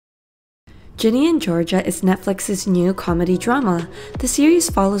Ginny and Georgia is Netflix's new comedy drama. The series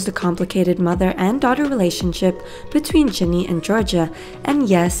follows the complicated mother and daughter relationship between Ginny and Georgia, and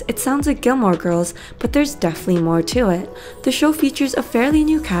yes, it sounds like Gilmore Girls, but there's definitely more to it. The show features a fairly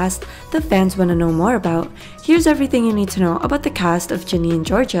new cast that fans want to know more about. Here's everything you need to know about the cast of Ginny and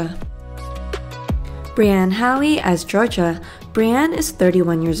Georgia. Brianne Howey as Georgia. Brianne is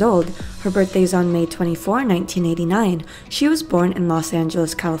 31 years old. Her birthday is on May 24, 1989. She was born in Los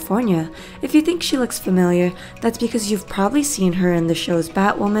Angeles, California. If you think she looks familiar, that's because you've probably seen her in the shows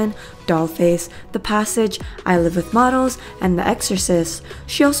Batwoman, Dollface, The Passage, I Live with Models, and The Exorcist.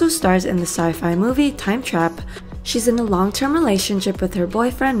 She also stars in the sci-fi movie Time Trap. She's in a long-term relationship with her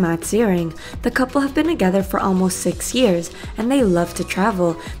boyfriend, Matt Ziering. The couple have been together for almost 6 years, and they love to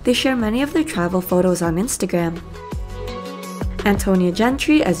travel. They share many of their travel photos on Instagram. Antonia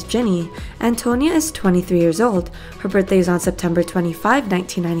Gentry as Ginny. Antonia is 23 years old. Her birthday is on September 25,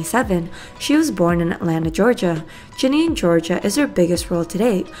 1997. She was born in Atlanta, Georgia. Ginny and Georgia is her biggest role to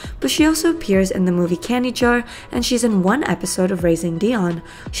date, but she also appears in the movie Candy Jar, and she's in one episode of Raising Dion.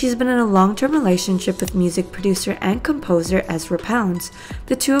 She's been in a long-term relationship with music producer and composer Ezra Pounds.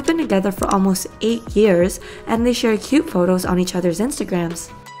 The two have been together for almost 8 years, and they share cute photos on each other's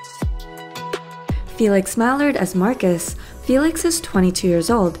Instagrams. Felix Mallard as Marcus. Felix is 22 years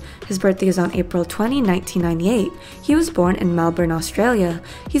old. His birthday is on April 20, 1998. He was born in Melbourne, Australia.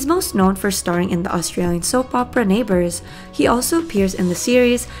 He's most known for starring in the Australian soap opera Neighbours. He also appears in the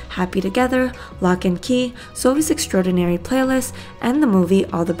series Happy Together, Lock and Key, Zoe's Extraordinary Playlist, and the movie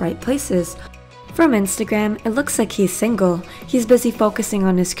All the Bright Places. From Instagram, it looks like he's single. He's busy focusing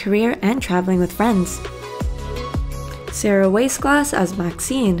on his career and traveling with friends. Sarah Weisglass as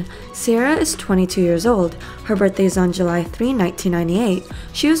Maxine. Sarah is 22 years old. Her birthday is on July 3, 1998.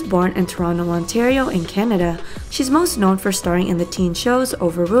 She was born in Toronto, Ontario in Canada. She's most known for starring in the teen shows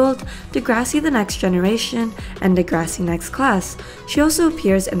Overruled, Degrassi The Next Generation, and Degrassi Next Class. She also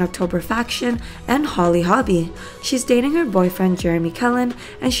appears in October Faction and Holly Hobby. She's dating her boyfriend Jeremy Cullen,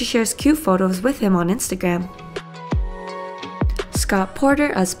 and she shares cute photos with him on Instagram. Scott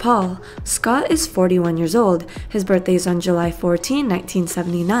Porter as Paul. Scott is 41 years old. His birthday is on July 14,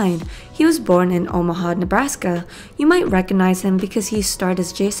 1979. He was born in Omaha, Nebraska. You might recognize him because he starred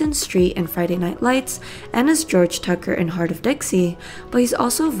as Jason Street in Friday Night Lights and as George Tucker in Heart of Dixie, but he's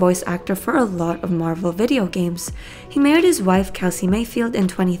also a voice actor for a lot of Marvel video games. He married his wife Kelsey Mayfield in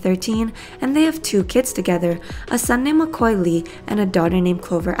 2013, and they have 2 kids together, a son named McCoy Lee and a daughter named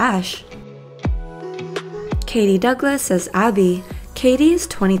Clover Ash. Katie Douglas as Abby. Katie is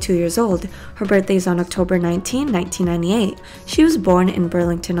 22 years old. Her birthday is on October 19, 1998. She was born in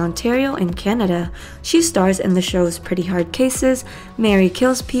Burlington, Ontario in Canada. She stars in the shows Pretty Hard Cases, Mary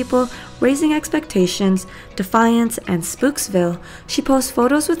Kills People, Raising Expectations, Defiance, and Spooksville. She posts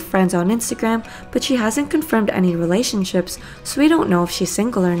photos with friends on Instagram, but she hasn't confirmed any relationships, so we don't know if she's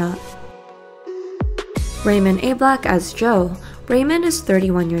single or not. Raymond A. Black as Joe. Raymond is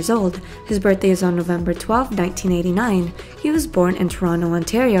 31 years old. His birthday is on November 12, 1989. He was born in Toronto,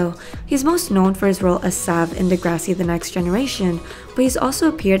 Ontario. He's most known for his role as Sav in Degrassi The Next Generation, but he's also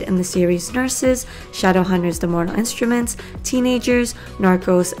appeared in the series Nurses, Shadowhunters The Mortal Instruments, Teenagers,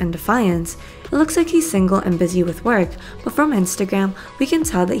 Narcos, and Defiance. It looks like he's single and busy with work, but from Instagram, we can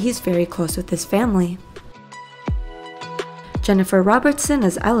tell that he's very close with his family. Jennifer Robertson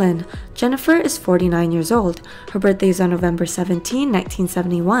as Ellen. Jennifer is 49 years old. Her birthday is on November 17,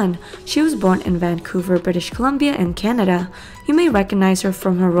 1971. She was born in Vancouver, British Columbia in Canada. You may recognize her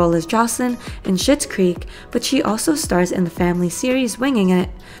from her role as Jocelyn in Schitt's Creek, but she also stars in the family series Winging It.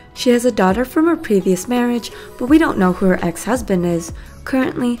 She has a daughter from her previous marriage, but we don't know who her ex-husband is.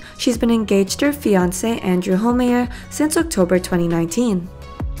 Currently, she's been engaged to her fiancé Andrew Holmeyer since October 2019.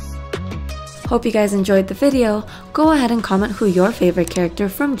 Hope you guys enjoyed the video. Go ahead and comment who your favorite character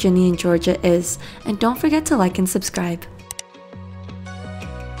from Ginny and Georgia is, and don't forget to like and subscribe.